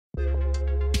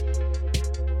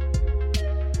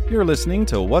You're listening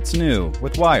to What's New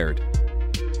with Wired.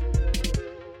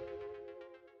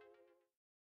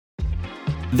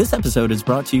 This episode is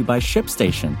brought to you by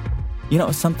ShipStation. You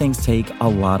know, some things take a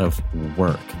lot of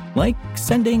work, like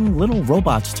sending little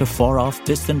robots to far-off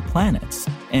distant planets.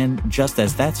 And just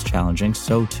as that's challenging,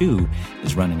 so too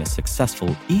is running a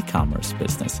successful e-commerce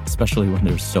business, especially when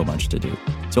there's so much to do.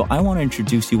 So I want to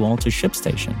introduce you all to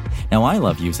ShipStation. Now, I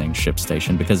love using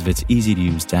ShipStation because of its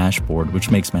easy-to-use dashboard,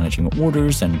 which makes managing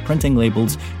orders and printing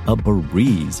labels a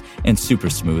breeze and super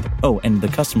smooth. Oh, and the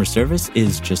customer service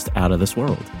is just out of this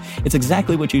world. It's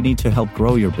exactly what you need to help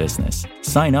grow your business.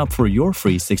 Sign up for your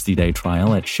free 60-day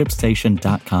trial at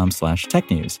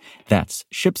shipstation.com/technews. That's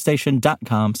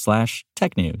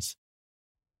shipstation.com/technews.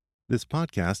 This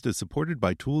podcast is supported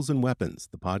by Tools and Weapons,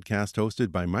 the podcast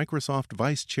hosted by Microsoft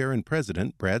Vice Chair and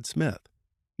President Brad Smith.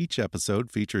 Each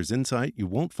episode features insight you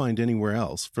won't find anywhere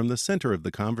else from the center of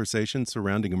the conversation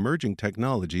surrounding emerging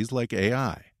technologies like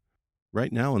AI.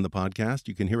 Right now on the podcast,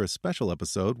 you can hear a special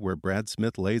episode where Brad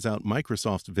Smith lays out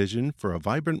Microsoft's vision for a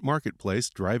vibrant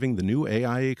marketplace driving the new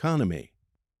AI economy.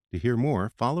 To hear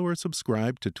more, follow or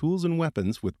subscribe to Tools and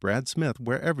Weapons with Brad Smith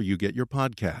wherever you get your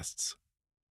podcasts.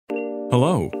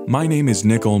 Hello, my name is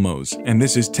Nick Olmos, and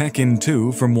this is Tech in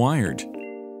 2 from Wired.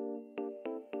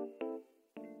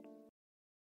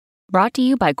 Brought to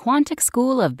you by Quantic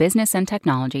School of Business and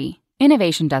Technology.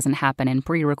 Innovation doesn't happen in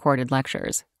pre-recorded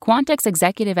lectures. Quantic's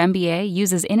Executive MBA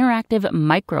uses interactive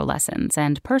micro-lessons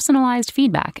and personalized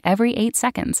feedback every 8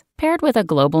 seconds. Paired with a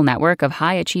global network of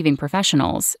high-achieving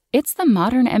professionals, it's the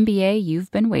modern MBA you've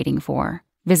been waiting for.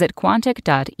 Visit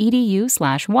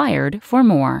quantic.edu/wired for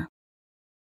more.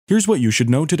 Here's what you should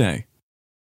know today.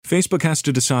 Facebook has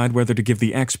to decide whether to give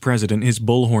the ex-president his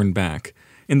bullhorn back.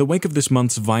 In the wake of this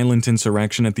month's violent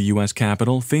insurrection at the U.S.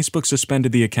 Capitol, Facebook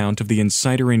suspended the account of the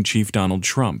insider-in-chief Donald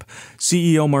Trump.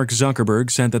 CEO Mark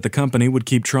Zuckerberg said that the company would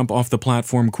keep Trump off the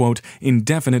platform, quote,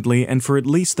 indefinitely and for at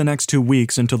least the next 2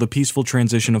 weeks until the peaceful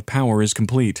transition of power is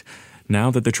complete.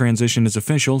 Now that the transition is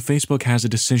official, Facebook has a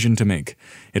decision to make.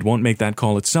 It won't make that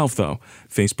call itself, though.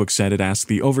 Facebook said it asked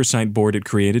the oversight board it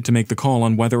created to make the call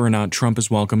on whether or not Trump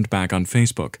is welcomed back on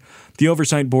Facebook. The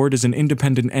oversight board is an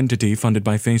independent entity funded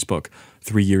by Facebook.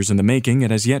 3 years in the making,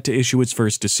 it has yet to issue its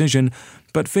first decision,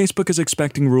 but Facebook is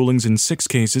expecting rulings in 6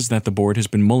 cases that the board has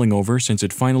been mulling over since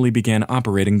it finally began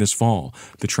operating this fall.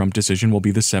 The Trump decision will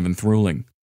be the 7th ruling.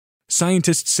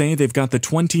 Scientists say they've got the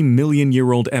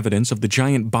 20-million-year-old evidence of the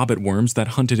giant bobbit worms that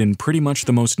hunted in pretty much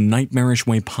the most nightmarish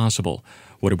way possible.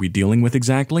 What are we dealing with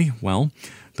exactly? Well,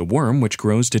 the worm, which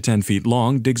grows to 10 feet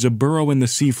long, digs a burrow in the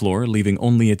seafloor, leaving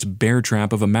only its bear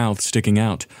trap of a mouth sticking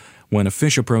out. When a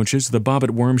fish approaches, the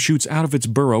bobbit worm shoots out of its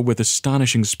burrow with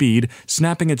astonishing speed,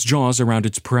 snapping its jaws around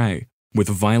its prey. With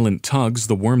violent tugs,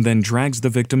 the worm then drags the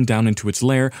victim down into its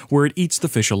lair, where it eats the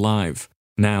fish alive.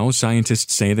 Now,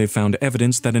 scientists say they've found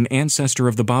evidence that an ancestor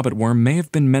of the bobbit worm may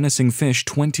have been menacing fish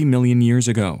 20 million years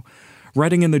ago.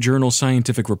 Writing in the journal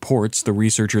Scientific Reports, the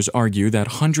researchers argue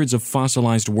that hundreds of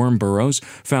fossilized worm burrows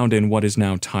found in what is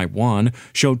now Taiwan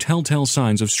show telltale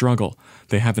signs of struggle.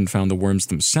 They haven't found the worms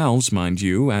themselves, mind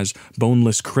you, as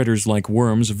boneless critters like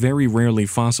worms very rarely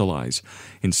fossilize.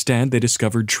 Instead, they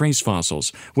discovered trace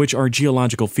fossils, which are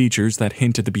geological features that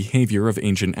hint at the behavior of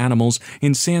ancient animals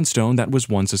in sandstone that was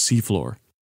once a seafloor.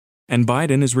 And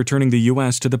Biden is returning the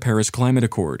U.S. to the Paris Climate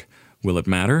Accord. Will it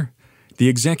matter? The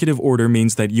executive order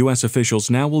means that U.S. officials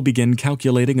now will begin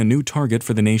calculating a new target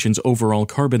for the nation's overall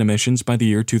carbon emissions by the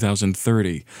year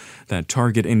 2030. That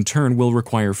target, in turn, will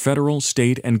require federal,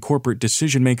 state, and corporate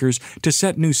decision-makers to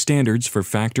set new standards for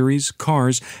factories,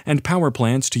 cars, and power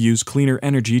plants to use cleaner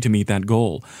energy to meet that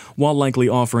goal, while likely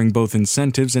offering both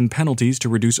incentives and penalties to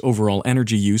reduce overall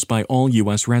energy use by all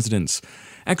U.S. residents.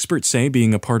 Experts say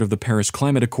being a part of the Paris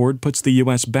Climate Accord puts the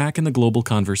U.S. back in the global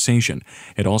conversation.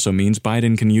 It also means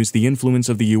Biden can use the influence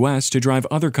of the U.S. to drive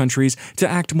other countries to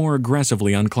act more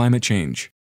aggressively on climate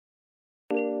change.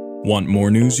 Want more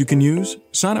news you can use?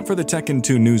 Sign up for the Tech in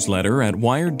 2 newsletter at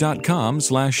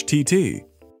wired.com/TT.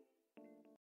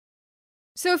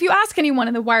 So if you ask anyone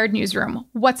in the Wired newsroom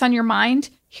what's on your mind,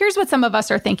 here's what some of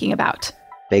us are thinking about.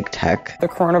 Big tech, the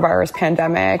coronavirus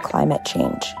pandemic, climate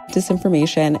change,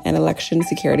 disinformation, and election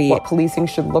security, what policing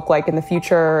should look like in the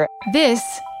future. This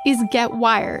is Get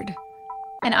Wired,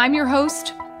 and I'm your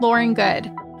host, Lauren Good.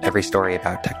 Every story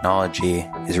about technology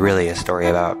is really a story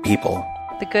about people.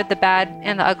 The good, the bad,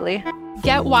 and the ugly.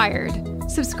 Get Wired.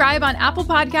 Subscribe on Apple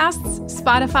Podcasts,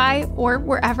 Spotify, or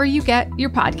wherever you get your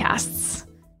podcasts.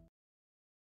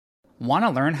 Want to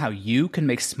learn how you can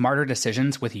make smarter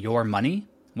decisions with your money?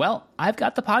 Well, I've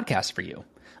got the podcast for you.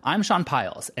 I'm Sean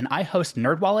Piles, and I host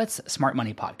NerdWallet's Smart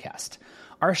Money Podcast.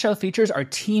 Our show features our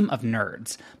team of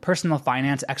nerds, personal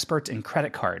finance experts in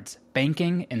credit cards,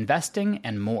 banking, investing,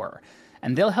 and more.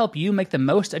 And they'll help you make the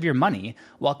most of your money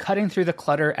while cutting through the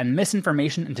clutter and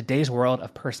misinformation in today's world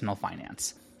of personal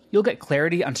finance. You'll get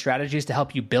clarity on strategies to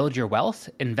help you build your wealth,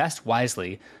 invest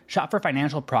wisely, shop for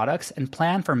financial products, and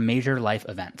plan for major life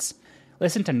events.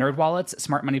 Listen to NerdWallet's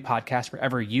Smart Money Podcast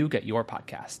wherever you get your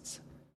podcasts.